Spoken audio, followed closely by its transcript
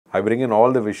I bring in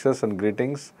all the wishes and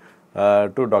greetings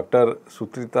to Dr.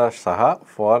 Sutirtha Saha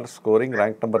for scoring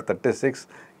rank number 36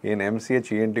 in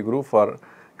MCH ENT group for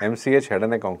MCH Head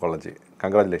and Neck Oncology.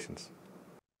 Congratulations.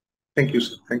 Thank you,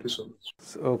 sir. Thank you so much.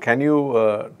 So, can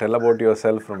you tell about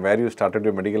yourself, from where you started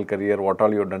your medical career, what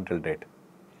all you have done till date?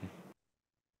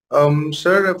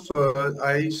 Sir,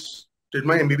 I did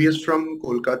my MBBS from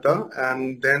Kolkata,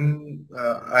 and then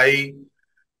I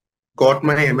got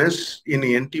my MS in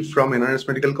ENT from NRS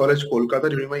Medical College, Kolkata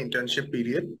during my internship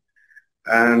period.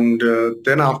 And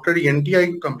then after ENT,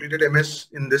 I completed MS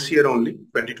in this year only,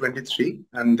 2023.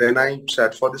 And then I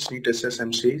sat for this NEET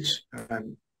MCH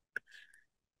and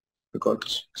got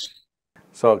this.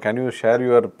 So, can you share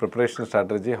your preparation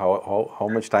strategy? How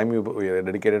much time you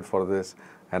dedicated for this,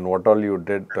 and what all you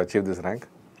did to achieve this rank?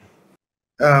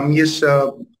 Yes,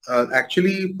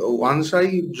 actually, once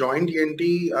I joined ENT,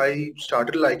 I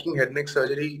started liking head neck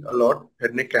surgery a lot,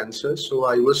 head neck cancer. So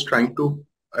I was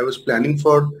planning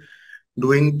for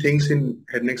doing things in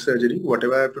head neck surgery.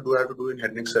 Whatever I have to do in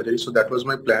head neck surgery. So that was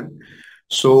my plan.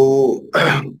 So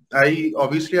I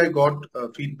got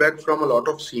feedback from a lot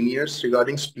of seniors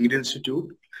regarding Speed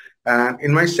Institute. And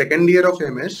in my second year of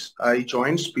MS, I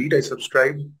joined Speed. I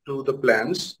subscribed to the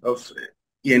plans of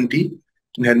ENT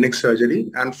in head neck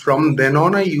surgery. And from then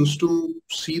on, I used to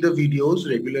see the videos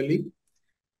regularly.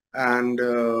 And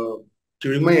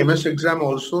during my MS exam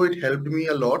also, it helped me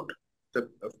a lot,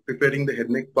 preparing the head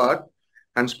neck part.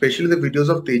 And especially the videos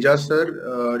of Teja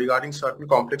sir regarding certain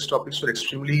complex topics were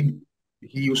extremely,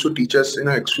 he used to teach us in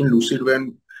an extremely lucid way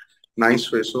and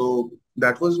nice way. So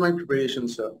that was my preparation,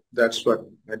 sir. That's what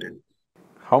I did.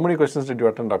 How many questions did you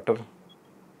attend, doctor?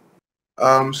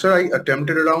 Sir, I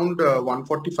attempted around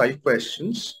 145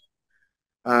 questions.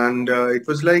 And it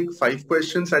was like 5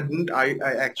 questions. I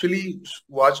actually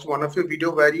watched one of your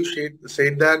video where you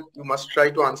said that you must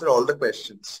try to answer all the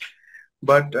questions.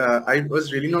 But I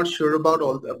was really not sure about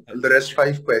all the rest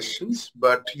 5 questions.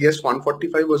 But yes,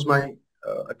 145 was my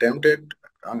attempted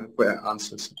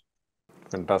answers.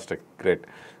 Fantastic, great.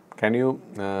 Can you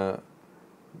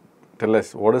tell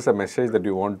us what is the message that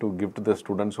you want to give to the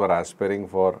students who are aspiring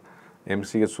for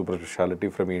MCH Super Speciality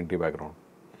from ENT background?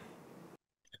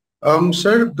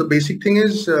 Sir, the basic thing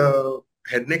is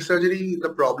head neck surgery.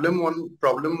 One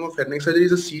problem of head neck surgery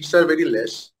is the seats are very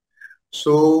less.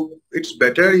 So it's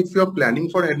better if you're planning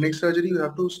for head neck surgery, you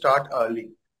have to start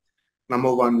early.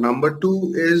 Number one. Number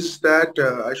two is that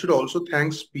I should also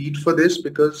thank Speed for this,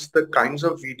 because the kinds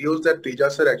of videos that Teja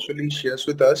sir actually shares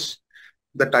with us,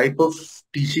 the type of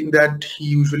teaching that he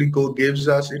usually gives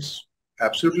us, it's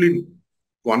absolutely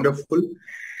wonderful.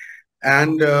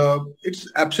 And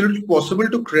it's absolutely possible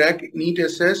to crack NEET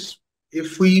SS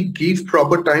if we give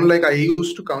proper time. Like I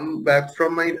used to come back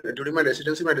from during my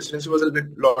residency was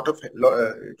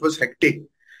it was hectic.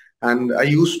 And I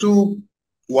used to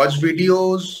watch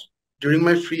videos during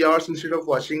my free hours instead of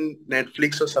watching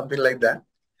Netflix or something like that.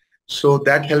 So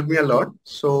that helped me a lot.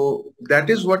 So that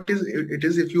is what it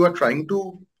is. If you are trying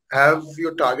to have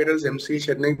your target as MCH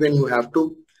ENT, then you have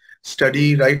to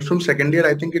study right from second year.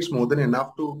 I think it's more than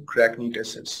enough to crack NEET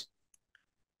SS.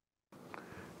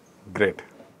 Great.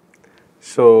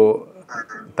 So,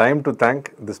 time to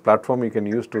thank this platform you can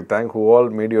use to thank who all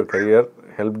made your career,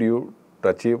 helped you to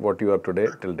achieve what you are today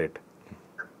till date.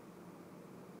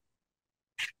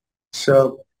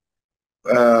 So,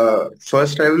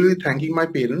 first I will be thanking my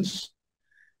parents.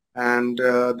 And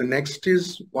the next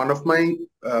is one of my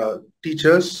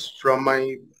teachers from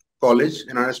my college,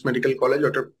 NRS Medical College,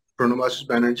 Dr. Pranavas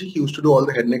Banerjee. He used to do all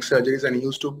the head neck surgeries, and he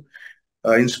used to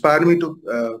inspire me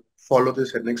to follow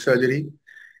this head neck surgery.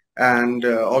 And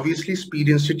obviously, Speed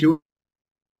Institute,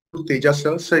 Teja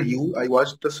sir, I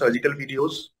watched the surgical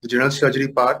videos, the general surgery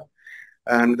part,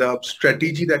 and the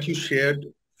strategy that you shared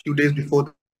a few days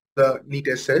before the NEET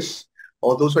SS.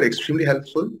 All those were extremely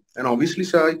helpful. And obviously,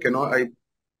 sir, I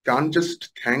can't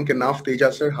just thank enough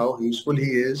Teja sir, how useful he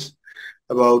is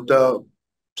about the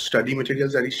study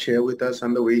materials that he shares with us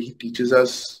and the way he teaches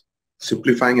us,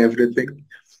 simplifying everything.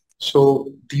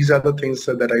 So these are the things,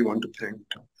 sir, that I want to thank.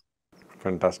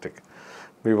 Fantastic.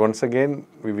 We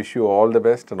wish you all the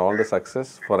best and all the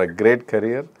success for a great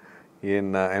career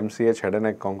in MCH Head and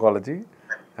Neck Oncology,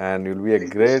 and you'll be a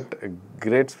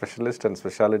great specialist and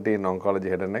specialty in oncology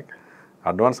head and neck.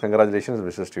 Advance congratulations,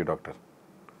 wishes to you, doctor.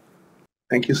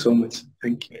 Thank you so much.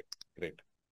 Thank you. Great.